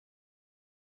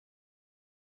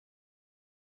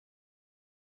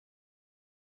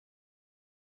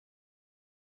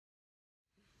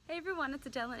Hey everyone, it's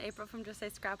Adele and April from Just Say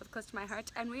Scrap with Close to My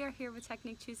Heart, and we are here with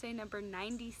Technique Tuesday number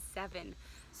 97.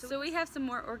 So we have some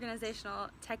more organizational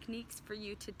techniques for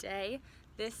you today.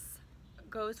 This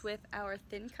goes with our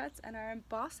thin cuts and our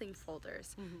embossing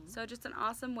folders. So just an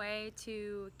awesome way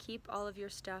to keep all of your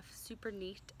stuff super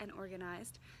neat and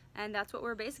organized. And that's what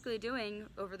we're basically doing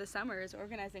over the summer, is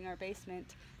organizing our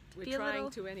basement. We're trying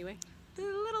to anyway. A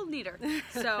little neater.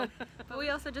 So, but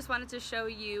we also just wanted to show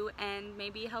you and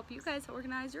maybe help you guys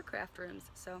organize your craft rooms.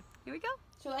 So here we go.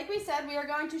 So like we said, we are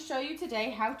going to show you today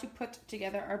how to put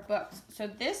together our books. So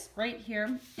this right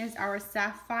here is our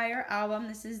Sapphire album.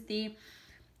 This is the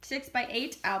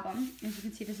 6x8 album. As you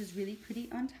can see, this is really pretty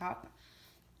on top.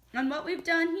 And what we've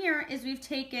done here is we've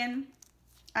taken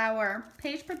our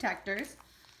page protectors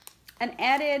and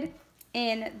added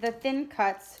in the thin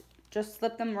cuts, just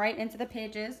slip them right into the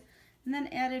pages, and then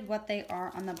added what they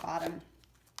are on the bottom.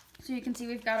 So you can see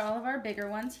we've got all of our bigger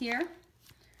ones here,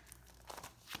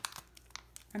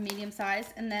 our medium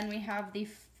size, and then we have the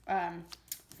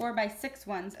 4x6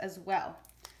 ones as well.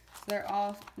 So they're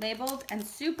all labeled and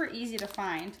super easy to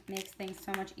find. Makes things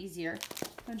so much easier.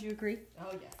 Don't you agree?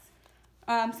 Oh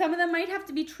yes. Some of them might have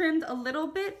to be trimmed a little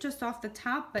bit just off the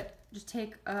top, but just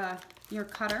take your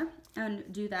cutter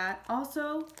and do that.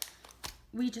 Also,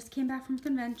 we just came back from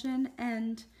convention,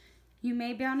 and you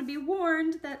may want to be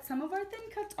warned that some of our thin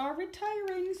cuts are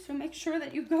retiring, so make sure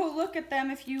that you go look at them.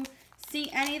 If you see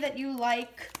any that you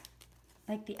like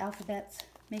the alphabets,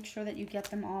 make sure that you get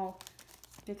them all,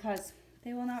 because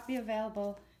they will not be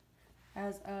available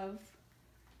as of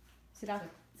September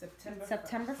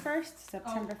 1st?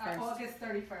 September 1st. August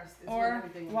 31st. Or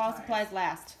while supplies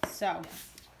last. So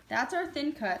that's our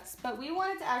thin cuts, but we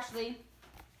wanted to actually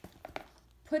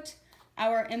put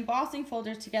our embossing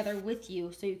folders together with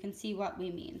you so you can see what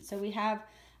we mean. So we have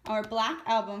our black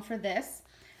album for this,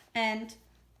 and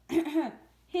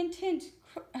hint, hint,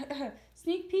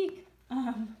 sneak peek,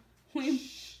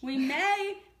 we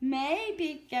may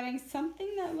be getting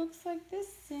something that looks like this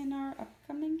in our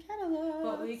upcoming catalog.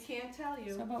 But we can't tell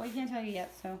you. But we can't tell you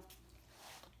yet, so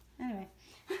anyway.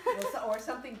 Or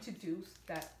something to do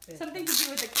that. Something to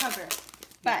do with the cover.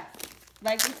 But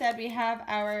like we said, we have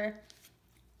our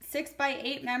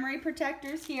 6x8 memory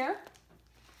protectors here,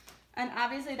 and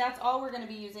obviously that's all we're going to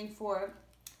be using for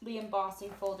the embossing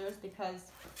folders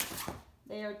because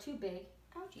they are too big.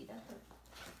 Ouchie, that hurt.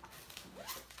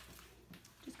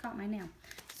 Just caught my nail.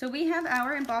 So we have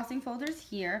our embossing folders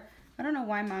here. I don't know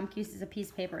why Mom uses a piece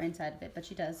of paper inside of it, but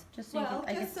she does. Just so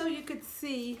so you could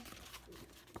see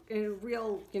in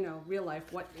real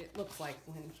life what it looks like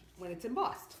when it's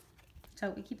embossed.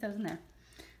 So we keep those in there.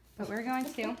 But we're going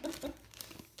to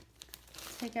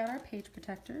take out our page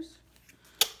protectors,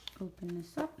 open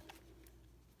this up,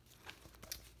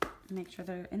 make sure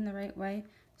they're in the right way.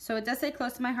 So it does say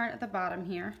Close to My Heart at the bottom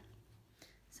here.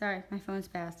 Sorry, my phone's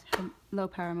fast, low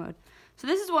power mode. So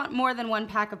this is more than one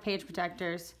pack of page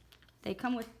protectors. They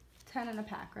come with 10 in a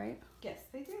pack, right? Yes,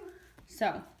 they do.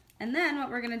 So, and then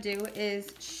what we're gonna do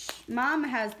is, Mom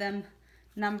has them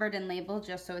numbered and labeled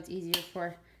just so it's easier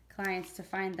for clients to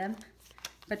find them.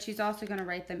 But she's also going to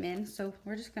write them in, so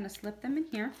we're just going to slip them in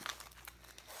here.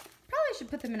 Probably should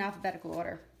put them in alphabetical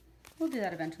order. We'll do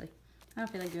that eventually. I don't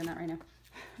feel like doing that right now.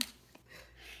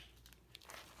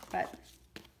 But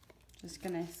just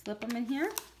going to slip them in here.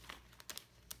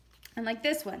 And like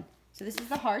this one. So this is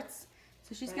the hearts.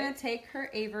 So she's going to take her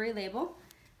Avery label.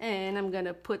 And I'm going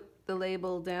to put the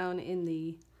label down in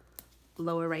the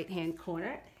lower right-hand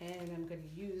corner. And I'm going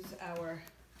to use our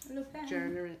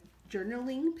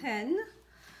journaling pen.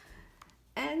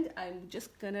 And I'm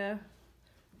just gonna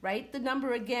write the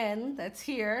number again that's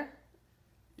here.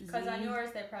 Because on yours,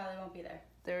 they probably won't be there.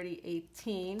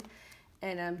 3018.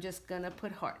 And I'm just gonna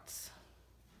put hearts.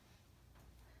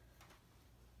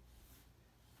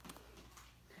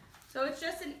 So it's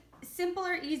just a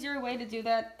simpler, easier way to do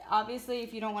that. Obviously,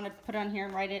 if you don't want to put it on here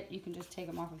and write it, you can just take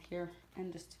them off of here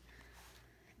and just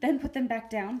then put them back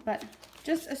down. But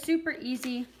just a super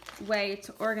easy way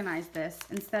to organize this.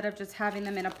 Instead of just having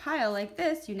them in a pile like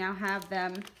this, you now have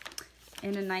them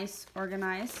in a nice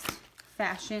organized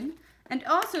fashion. And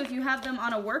also, if you have them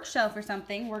on a work shelf or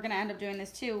something, we're going to end up doing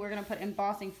this too. We're going to put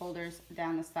embossing folders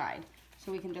down the side.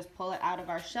 So we can just pull it out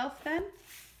of our shelf then.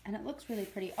 And it looks really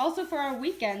pretty. Also for our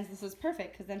weekends, this is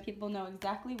perfect because then people know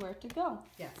exactly where to go.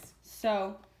 Yes.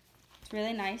 So it's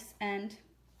really nice. And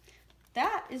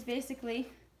that is basically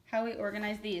how we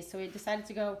organize these. So we decided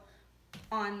to go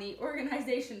on the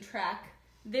organization track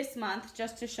this month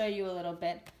just to show you a little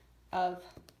bit of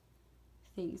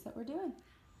things that we're doing.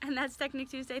 And that's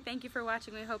Technique Tuesday. Thank you for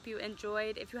watching. We hope you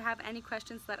enjoyed. If you have any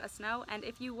questions, let us know. And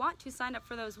if you want to sign up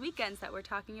for those weekends that we're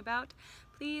talking about,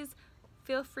 please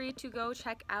feel free to go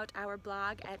check out our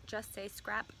blog at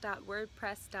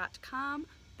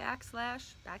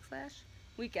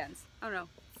justsayscrap.wordpress.com/weekends. Oh no,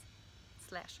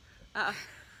 slash.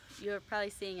 You're probably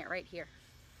seeing it right here.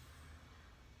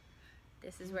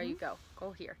 This is where you go.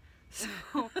 Go here. So,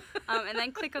 and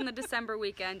then click on the December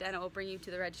weekend and it will bring you to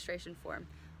the registration form.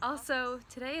 Also,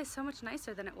 today is so much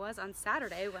nicer than it was on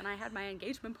Saturday when I had my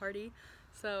engagement party.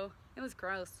 So it was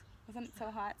gross. Wasn't it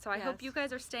so hot? So I hope you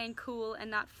guys are staying cool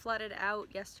and not flooded out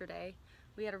yesterday.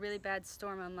 We had a really bad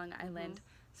storm on Long Island.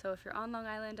 So if you're on Long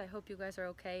Island, I hope you guys are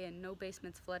okay and no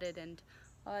basements flooded and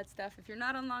all that stuff. If you're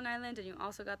not on Long Island and you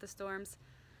also got the storms,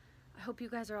 I hope you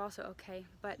guys are also okay.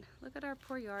 But look at our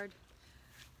poor yard.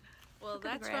 Well,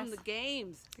 that's from the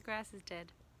games. The grass is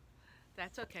dead.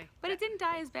 That's okay. But it didn't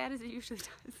die as bad as it usually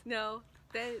does. No,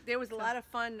 there was a lot of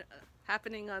fun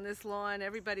happening on this lawn.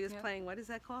 Everybody was playing, what is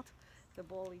that called? The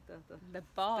ball, the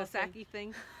ball, the sacky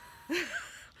thing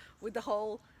with the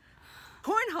hole.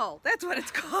 Cornhole, that's what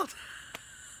it's called.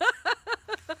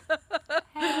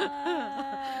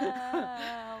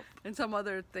 Help. And some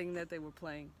other thing that they were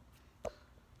playing.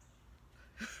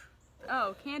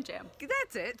 Oh, can jam.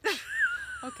 That's it.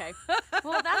 Okay.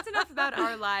 Well, that's enough about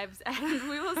our lives, and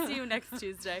we will see you next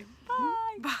Tuesday.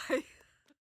 Bye. Bye.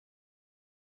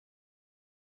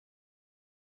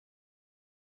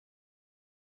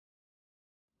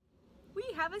 We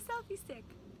have a selfie stick.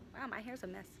 Wow, my hair's a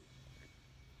mess.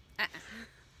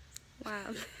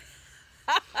 Wow.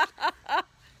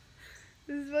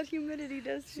 This is what humidity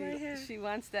does to my hair. She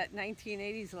wants that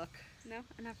 1980s look. No,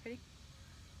 I'm not pretty.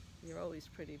 You're always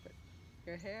pretty, but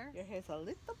your hair's a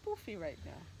little poofy right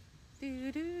now.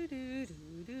 Do do do do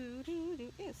do do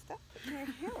do. Ew, stop putting your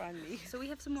hair on me. So we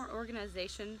have some more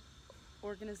organizational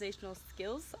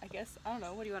skills, I guess. I don't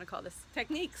know. What do you want to call this?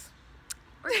 Techniques.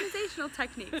 Organizational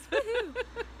techniques. Woohoo!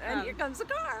 And here comes the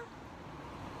car.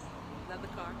 Another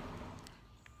car.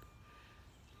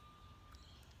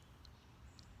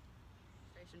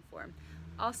 Registration form.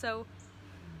 Also,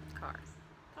 car.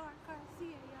 Car, see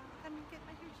ya, y'all. Come and get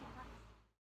my hair sheet.